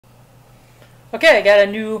Okay, I got a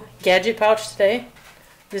new gadget pouch today.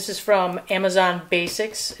 This is from Amazon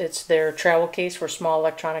Basics. It's their travel case for small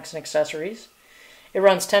electronics and accessories. It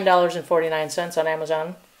runs $10.49 on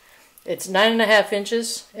Amazon. It's 9.5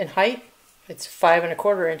 inches in height. It's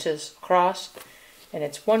 5.25 inches across, and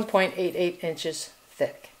it's 1.88 inches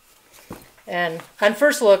thick. And on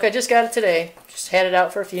first look, I just got it today. Just had it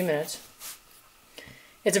out for a few minutes.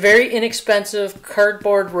 It's a very inexpensive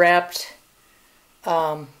cardboard wrapped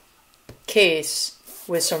case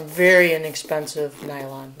with some very inexpensive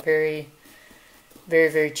nylon. Very, very,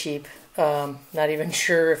 very cheap. Not even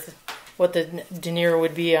sure what the denier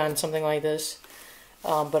would be on something like this.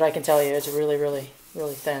 But I can tell you it's really, really,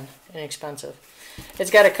 really thin and inexpensive.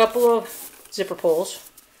 It's got a couple of zipper pulls.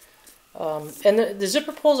 And the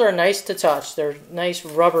zipper pulls are nice to touch. They're nice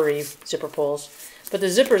rubbery zipper pulls. But the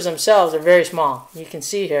zippers themselves are very small. You can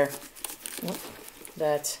see here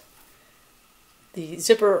that the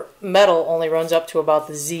zipper metal only runs up to about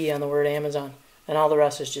the Z on the word Amazon, and all the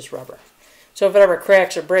rest is just rubber. So if it ever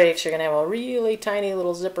cracks or breaks, you're going to have a really tiny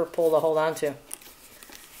little zipper pull to hold on to.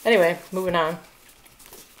 Anyway, moving on.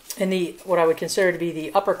 In the what I would consider to be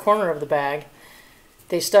the upper corner of the bag,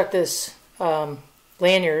 they stuck this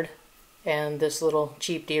lanyard and this little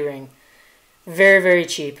cheap D-ring. Very, very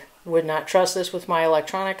cheap. Would not trust this with my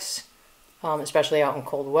electronics, especially out in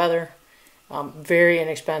cold weather. Very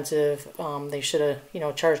inexpensive. They should have,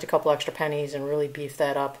 charged a couple extra pennies and really beefed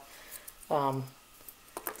that up.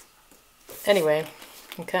 Anyway,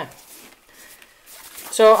 okay.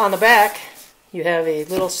 So on the back, you have a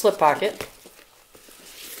little slip pocket,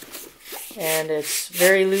 and it's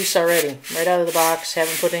very loose already. Right out of the box,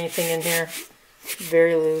 haven't put anything in here.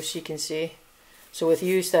 Very loose, you can see. So with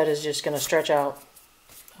use, that is just going to stretch out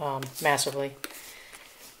massively.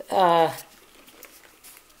 For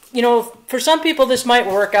some people this might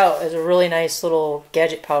work out as a really nice little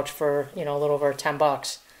gadget pouch for, a little over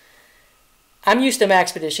 $10. I'm used to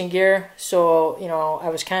Maxpedition gear, so, I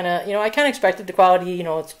was kind of, I kind of expected the quality,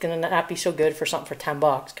 it's going to not be so good for something for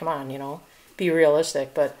 $10. Come on, be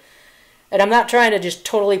realistic. And I'm not trying to just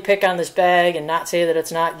totally pick on this bag and not say that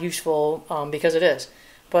it's not useful, because it is.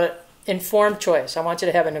 But informed choice. I want you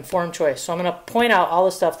to have an informed choice. So I'm going to point out all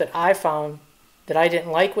the stuff that I found that I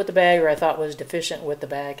didn't like with the bag or I thought was deficient with the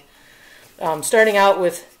bag. Starting out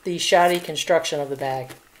with the shoddy construction of the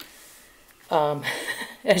bag.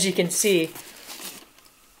 As you can see,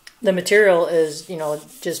 the material is,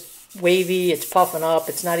 just wavy. It's puffing up.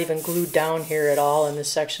 It's not even glued down here at all in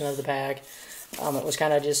this section of the bag. It was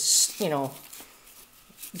kind of just,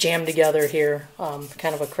 jammed together here.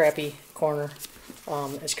 Kind of a crappy corner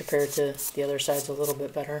as compared to the other side's a little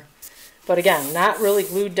bit better. But again, not really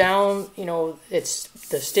glued down. It's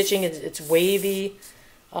the stitching. It's wavy.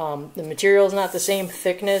 The material is not the same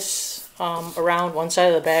thickness around. One side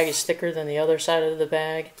of the bag is thicker than the other side of the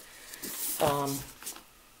bag. The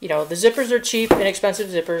zippers are cheap, inexpensive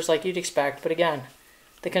zippers like you'd expect. But again,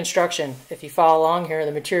 the construction. If you follow along here,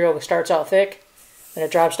 the material starts out thick, then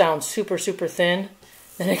it drops down super, super thin,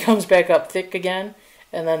 then it comes back up thick again,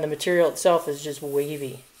 and then the material itself is just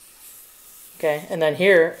wavy. Okay, and then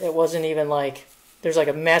here, it wasn't even like, there's like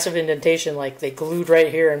a massive indentation, like they glued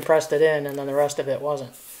right here and pressed it in, and then the rest of it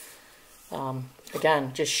wasn't.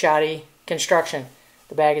 Again, just shoddy construction.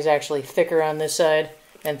 The bag is actually thicker on this side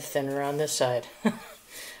and thinner on this side.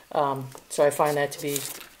 So I find that to be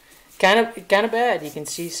kind of bad. You can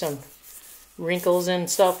see some wrinkles and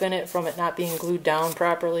stuff in it from it not being glued down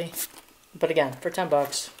properly. But again, for $10,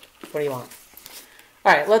 what do you want?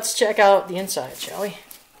 All right, let's check out the inside, shall we?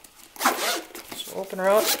 So open her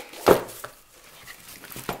up,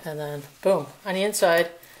 and then boom, on the inside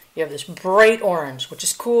you have this bright orange, which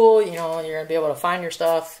is cool. You're gonna be able to find your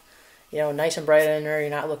stuff, nice and bright in there. You're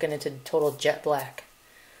not looking into total jet black.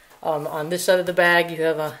 On this side of the bag, you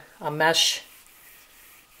have a mesh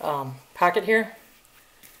pocket here.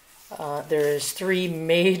 There is 3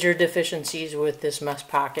 major deficiencies with this mesh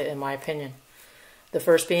pocket, in my opinion. The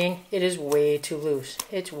first being, it is way too loose.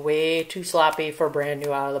 It's way too sloppy for brand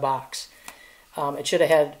new out of the box. It should have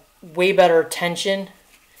had way better tension.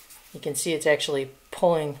 You can see it's actually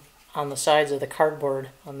pulling on the sides of the cardboard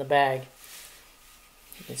on the bag.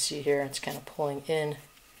 You can see here it's kind of pulling in.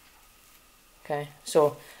 Okay,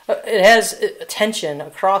 so it has tension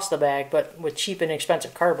across the bag, but with cheap and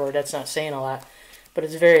expensive cardboard, that's not saying a lot. But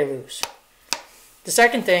it's very loose. The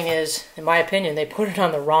second thing is, in my opinion, they put it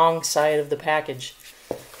on the wrong side of the package.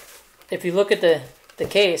 If you look at the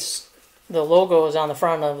case, the logo is on the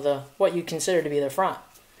front of what you consider to be the front.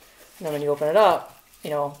 And then when you open it up,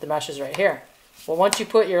 the mesh is right here. Well, once you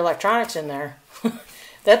put your electronics in there,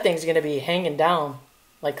 that thing's going to be hanging down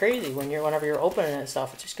like crazy whenever you're opening it and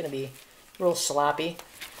stuff. It's just going to be, real sloppy.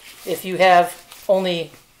 If you have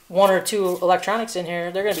only one or two electronics in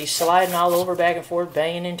here, they're going to be sliding all over back and forth,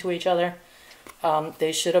 banging into each other.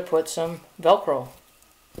 They should have put some Velcro.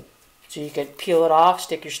 So you could peel it off,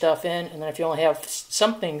 stick your stuff in, and then if you only have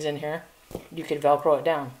some things in here, you could Velcro it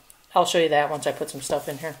down. I'll show you that once I put some stuff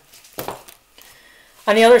in here.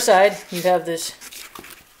 On the other side, you have this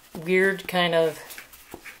weird kind of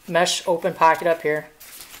mesh open pocket up here.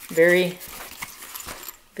 Very,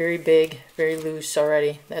 very big, very loose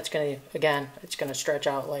already. That's going to, again, it's going to stretch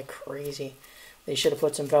out like crazy. They should have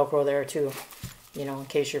put some Velcro there too, you know, in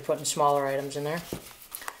case you're putting smaller items in there.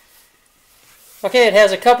 Okay, it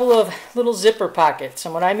has a couple of little zipper pockets,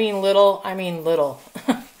 and when I mean little, I mean little.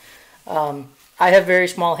 I have very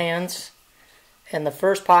small hands, and the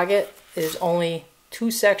first pocket is only 2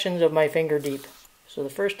 sections of my finger deep. So the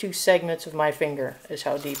first 2 segments of my finger is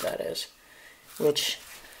how deep that is. Which,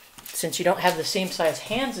 since you don't have the same size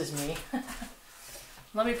hands as me,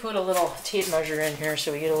 let me put a little tape measure in here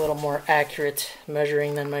so we get a little more accurate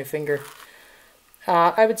measuring than my finger.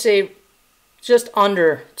 I would say just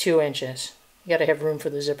under 2 inches. You got to have room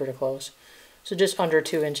for the zipper to close. So just under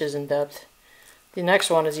 2 inches in depth. The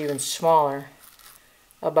next one is even smaller,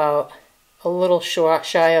 about a little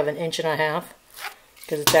shy of 1.5 inches,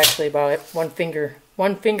 because it's actually about 1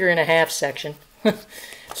 finger and a half section.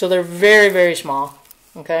 So they're very, very small.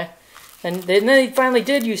 Okay, and then they finally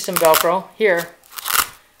did use some Velcro here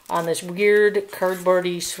on this weird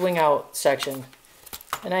cardboardy swing out section.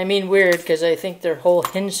 And I mean weird because I think their whole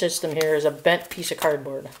hinge system here is a bent piece of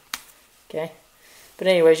cardboard. Okay, but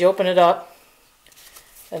anyways, you open it up,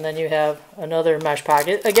 and then you have another mesh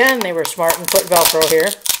pocket. Again, they were smart and put Velcro here.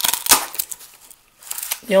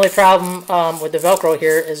 The only problem with the Velcro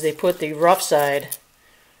here is they put the rough side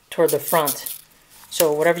toward the front.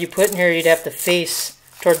 So whatever you put in here, you'd have to face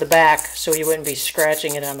toward the back, so you wouldn't be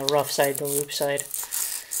scratching it on the rough side, the loop side,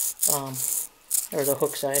 or the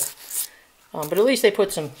hook side. But at least they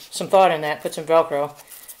put some thought in that, put some Velcro.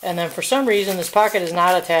 And then for some reason, this pocket is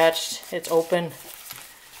not attached. It's open.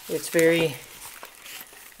 It's very,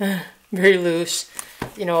 very loose.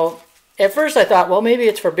 You know, at first I thought, well, maybe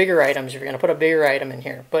it's for bigger items if you're going to put a bigger item in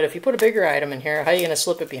here. But if you put a bigger item in here, how are you going to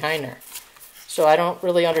slip it behind there? So I don't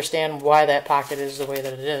really understand why that pocket is the way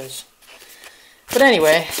that it is. But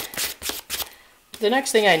anyway, the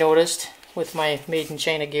next thing I noticed with my Made in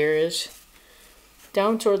China gear is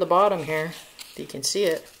down toward the bottom here, if you can see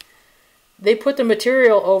it, they put the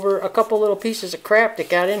material over a couple little pieces of crap that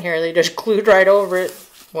got in here. They just glued right over it,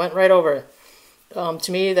 went right over it.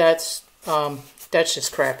 To me, that's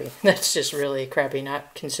just crappy. That's just really crappy,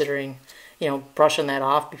 not considering, you know, brushing that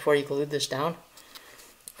off before you glued this down.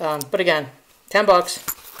 But again, $10.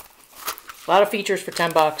 A lot of features for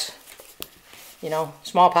 $10. You know,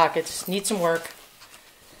 small pockets, need some work.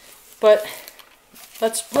 But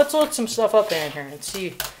let's load some stuff up in here and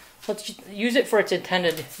see. Let's use it for its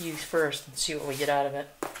intended use first and see what we get out of it.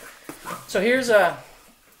 So here's a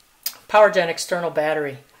PowerGen external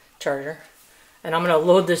battery charger. And I'm going to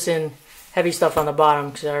load this in heavy stuff on the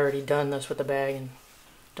bottom because I already done this with the bag and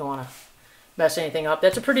don't want to mess anything up.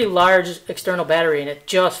 That's a pretty large external battery and it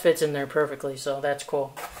just fits in there perfectly, so that's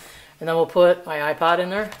cool. And then we'll put my iPod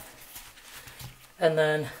in there. And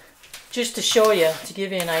then just to show you, to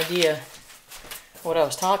give you an idea what I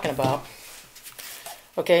was talking about.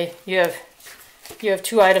 Okay, you have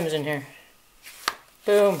 2 items in here.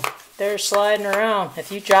 Boom, they're sliding around.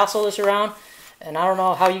 If you jostle this around, and I don't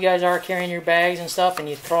know how you guys are carrying your bags and stuff, and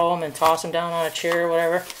you throw them and toss them down on a chair or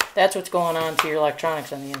whatever, that's what's going on to your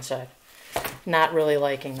electronics on the inside. Not really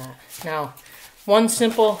liking that. Now, one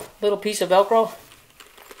simple little piece of Velcro,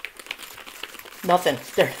 nothing.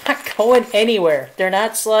 They're not going anywhere. They're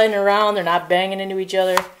not sliding around. They're not banging into each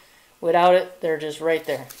other. Without it, they're just right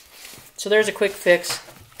there. So there's a quick fix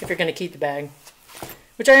if you're going to keep the bag.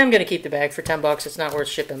 Which I am going to keep the bag for $10. It's not worth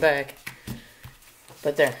shipping back.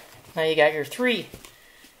 But there. Now you got your 3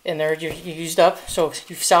 in there you used up. So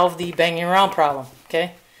you've solved the banging around problem.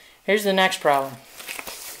 Okay? Here's the next problem.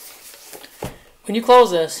 When you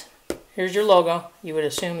close this, here's your logo. You would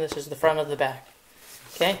assume this is the front of the bag.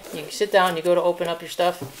 Okay? You sit down, you go to open up your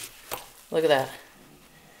stuff. Look at that.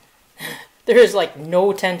 There is like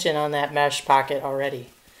no tension on that mesh pocket already.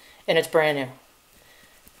 And it's brand new.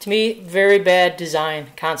 To me, very bad design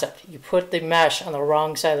concept. You put the mesh on the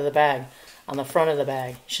wrong side of the bag, on the front of the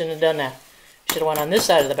bag. You shouldn't have done that. You should have went on this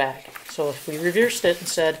side of the bag. So if we reversed it and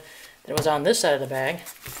said that it was on this side of the bag,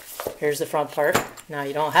 here's the front part. Now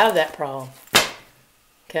you don't have that problem.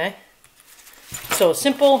 Okay? So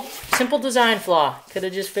simple design flaw. Could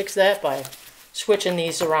have just fixed that by switching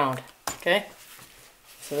these around. Okay?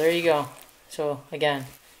 So there you go. So again,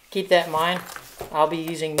 keep that in mind. I'll be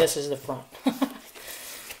using this as the front.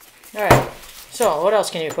 Alright, so what else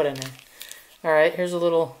can you put in there? Alright, here's a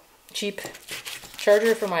little cheap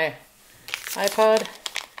charger for my iPod.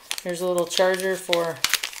 Here's a little charger for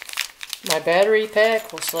my battery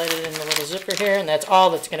pack. We'll slide it in the little zipper here, and that's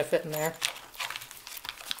all that's going to fit in there.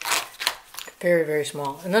 Very, very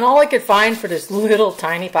small. And then all I could find for this little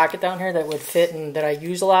tiny pocket down here that would fit and that I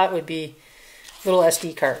use a lot would be little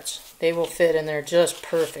SD cards. They will fit in there just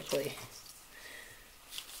perfectly.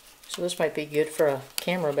 So this might be good for a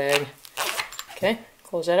camera bag. Okay,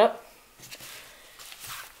 close that up.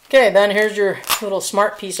 Okay, then here's your little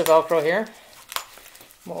smart piece of Velcro here.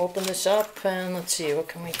 We'll open this up and let's see, what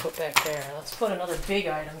can we put back there? Let's put another big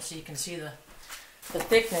item so you can see the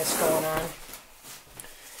thickness going on.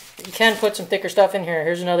 You can put some thicker stuff in here.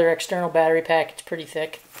 Here's another external battery pack. It's pretty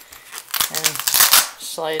thick. And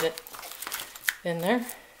slide it in there.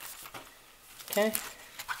 Okay.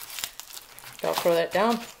 Velcro that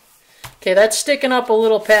down. Okay, that's sticking up a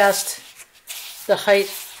little past the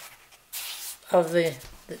height of the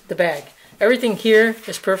bag. Everything here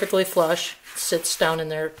is perfectly flush. It sits down in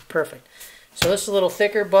there perfect. So this is a little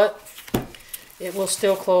thicker, but it will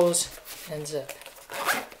still close and zip.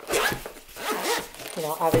 You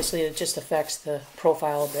know, obviously it just affects the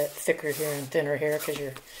profile a bit thicker here and thinner here because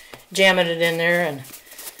you're jamming it in there, and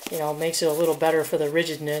you know, makes it a little better for the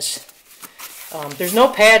rigidness. There's no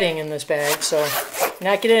padding in this bag, so you're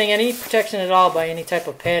not getting any protection at all by any type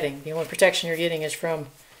of padding. The only protection you're getting is from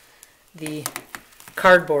the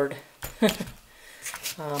cardboard.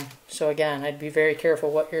 So again, I'd be very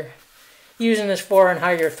careful what you're using this for and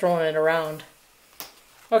how you're throwing it around.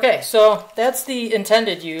 Okay, so that's the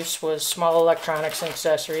intended use, was small electronics and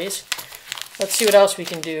accessories. Let's see what else we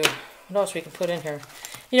can do. What else we can put in here?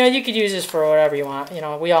 You know, you could use this for whatever you want. You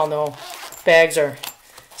know, we all know bags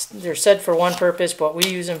they're set for one purpose, but we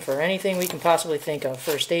use them for anything we can possibly think of.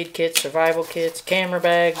 First aid kits, survival kits, camera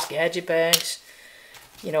bags, gadget bags.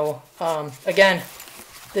 You know, again,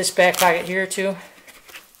 this back pocket here too,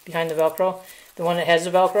 behind the Velcro, the one that has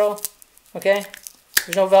the Velcro, okay?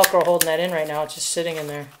 There's no Velcro holding that in right now, it's just sitting in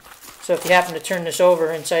there. So if you happen to turn this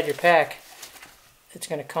over inside your pack, it's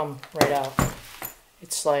going to come right out.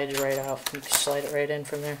 It slides right out. You can slide it right in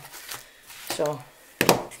from there. So,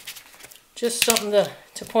 just something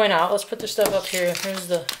to point out. Let's put this stuff up here. Here's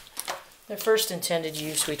the first intended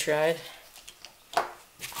use we tried.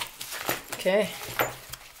 Okay.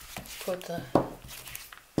 Put the...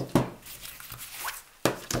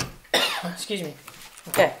 Excuse me.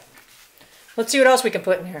 Okay. Let's see what else we can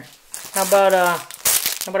put in here. How about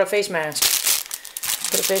a face mask?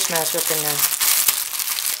 Put a face mask up in there.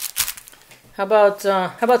 How about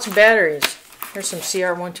some batteries? Here's some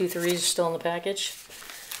CR123s still in the package.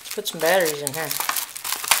 Let's put some batteries in here.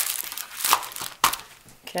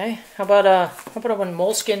 Okay. How about a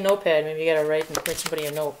moleskin notepad? Maybe you gotta write somebody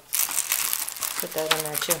a note. Put that in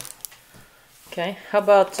there too. Okay. How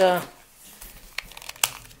about a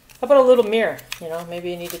little mirror? You know,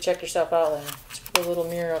 maybe you need to check yourself out there. Let's put a little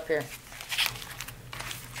mirror up here.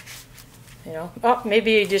 You know, oh,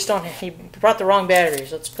 maybe you just don't. You brought the wrong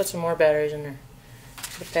batteries. Let's put some more batteries in there.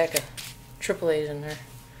 Put a pack of AAA's in there.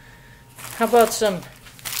 How about some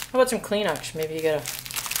Kleenex? Maybe you gotta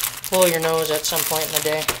blow your nose at some point in the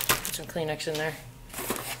day. Put some Kleenex in there.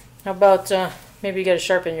 How about maybe you gotta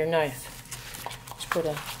sharpen your knife? Let's put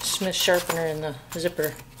a Smith sharpener in the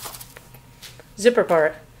zipper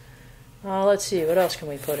part. Let's see, what else can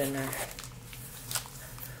we put in there?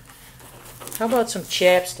 How about some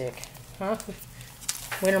chapstick? Huh?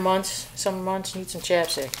 Winter months, summer months, need some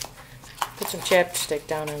chapstick. Put some chapstick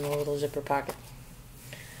down in the little zipper pocket.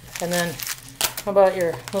 And then, how about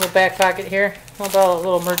your little back pocket here? How about a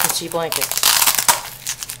little emergency blanket?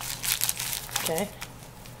 Okay.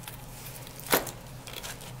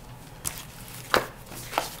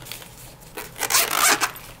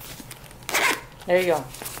 There you go.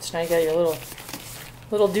 So now you got your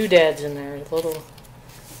little doodads in there,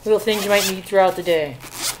 little things you might need throughout the day.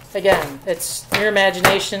 Again, it's your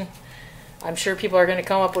imagination. I'm sure people are going to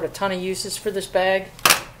come up with a ton of uses for this bag.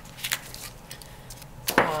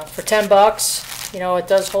 For $10, you know, it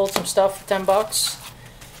does hold some stuff for $10.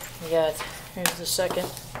 Here's the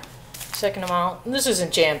second amount. And this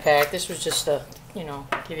isn't jam-packed. This was just to, you know,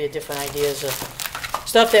 give you different ideas of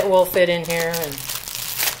stuff that will fit in here. And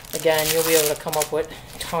again, you'll be able to come up with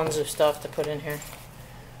tons of stuff to put in here.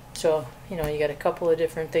 So, you know, you got a couple of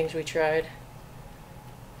different things we tried.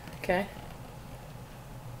 Okay.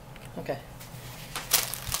 Okay.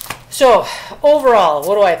 So, overall,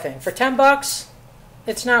 what do I think? For $10,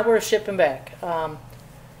 it's not worth shipping back.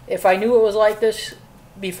 If I knew it was like this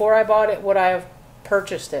before I bought it, would I have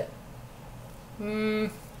purchased it.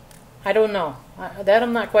 I don't know. That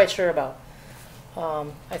I'm not quite sure about.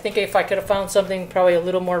 I think if I could have found something probably a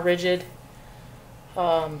little more rigid,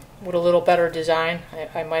 with a little better design,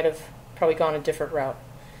 I might have probably gone a different route.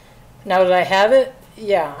 Now that I have it,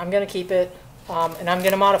 yeah, I'm going to keep it, and I'm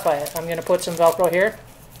going to modify it. I'm going to put some Velcro here,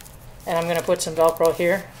 and I'm going to put some Velcro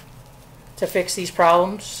here to fix these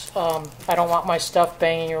problems. I don't want my stuff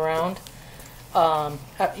banging around.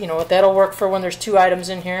 You know, that'll work for when there's 2 items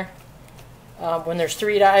in here. When there's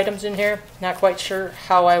 3 items in here, not quite sure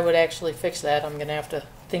how I would actually fix that. I'm going to have to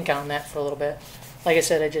think on that for a little bit. Like I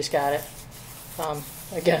said, I just got it.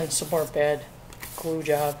 Again, some more bad glue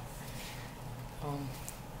job.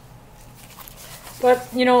 But,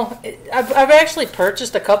 you know, I've actually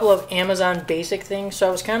purchased a couple of Amazon basic things, so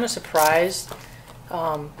I was kind of surprised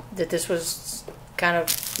that this was kind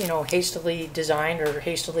of, you know, hastily designed or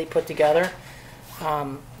hastily put together.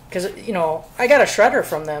 Because, you know, I got a shredder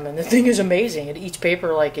from them, and the thing is amazing. It eats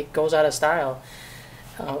paper like it goes out of style,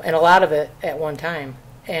 and a lot of it at one time.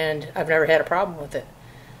 And I've never had a problem with it.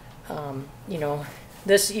 You know,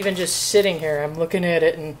 this even just sitting here, I'm looking at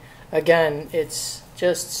it, and again, it's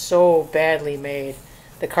just so badly made.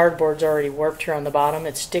 The cardboard's already warped here on the bottom.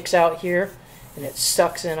 It sticks out here, and it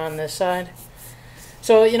sucks in on this side.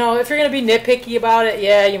 So, you know, if you're going to be nitpicky about it,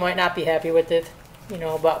 yeah, you might not be happy with it. You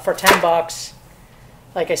know, but for $10,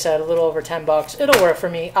 like I said, a little over $10, it'll work for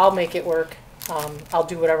me. I'll make it work. I'll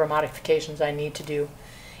do whatever modifications I need to do.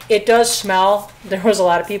 It does smell. There was a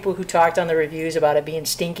lot of people who talked on the reviews about it being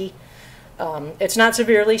stinky. It's not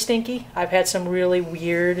severely stinky. I've had some really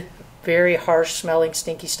weird, very harsh smelling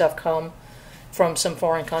stinky stuff come from some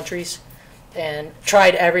foreign countries, and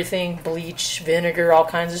tried everything, bleach, vinegar, all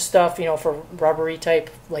kinds of stuff, you know, for rubbery type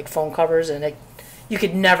like phone covers, and you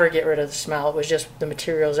could never get rid of the smell. It was just the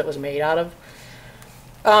materials it was made out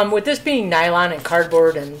of. With this being nylon and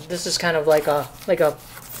cardboard, and this is kind of like a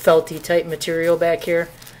felty type material back here,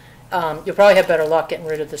 you'll probably have better luck getting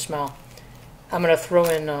rid of the smell. I'm going to throw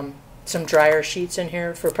in some dryer sheets in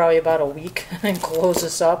here for probably about a week and close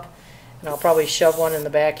this up, and I'll probably shove one in the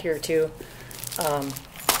back here too.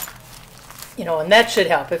 You know, and that should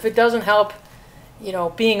help. If it doesn't help, you know,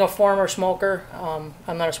 being a former smoker,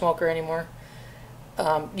 I'm not a smoker anymore,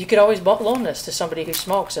 you could always loan this to somebody who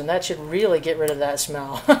smokes, and that should really get rid of that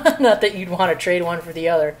smell. Not that you'd want to trade one for the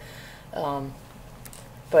other,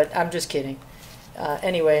 but I'm just kidding.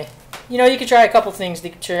 Anyway, you know, you could try a couple things to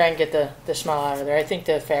try and get the smell out of there. I think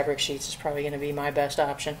the fabric sheets is probably going to be my best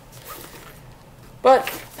option.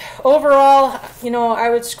 But overall, you know, I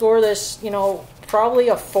would score this, you know, probably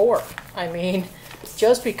a 4. I mean,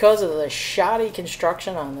 just because of the shoddy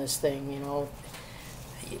construction on this thing, you know.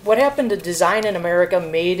 What happened to design in America,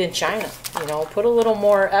 made in China? You know, put a little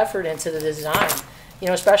more effort into the design, you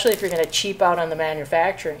know, especially if you're going to cheap out on the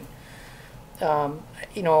manufacturing.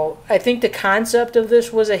 You know, I think the concept of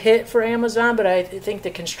this was a hit for Amazon, but I think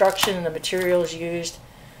the construction and the materials used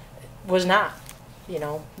was not. You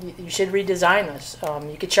know, you should redesign this.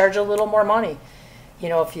 You could charge a little more money. You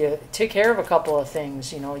know, if you take care of a couple of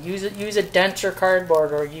things, you know, use a denser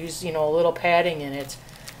cardboard, or use, you know, a little padding in it.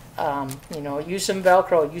 You know, use some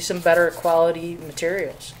Velcro, use some better quality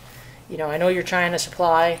materials. You know, I know you're trying to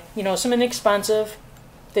supply, you know, some inexpensive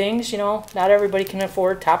things. You know, not everybody can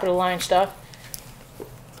afford top of the line stuff.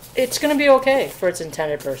 It's going to be okay for its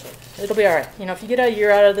intended purpose. It'll be all right. You know, if you get a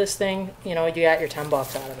year out of this thing, you know, you got your $10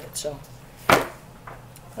 out of it. So,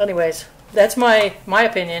 anyways, that's my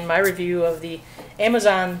opinion, my review of the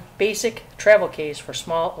Amazon Basic Travel Case for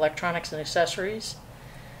small electronics and accessories.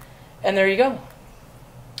 And there you go.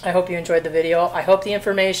 I hope you enjoyed the video. I hope the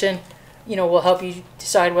information, you know, will help you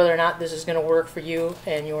decide whether or not this is going to work for you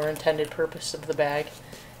and your intended purpose of the bag,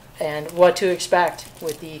 and what to expect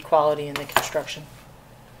with the quality and the construction.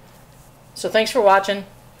 So thanks for watching.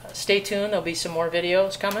 Stay tuned. There'll be some more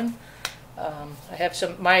videos coming. I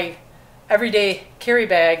have my everyday carry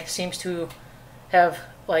bag seems to have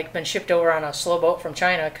been shipped over on a slow boat from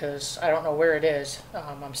China, because I don't know where it is.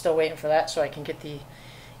 I'm still waiting for that so I can get the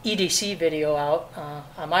EDC video out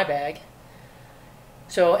on my bag.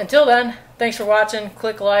 So until then, thanks for watching.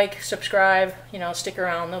 Click like, subscribe, you know, stick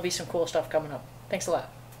around. There'll be some cool stuff coming up. Thanks a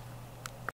lot.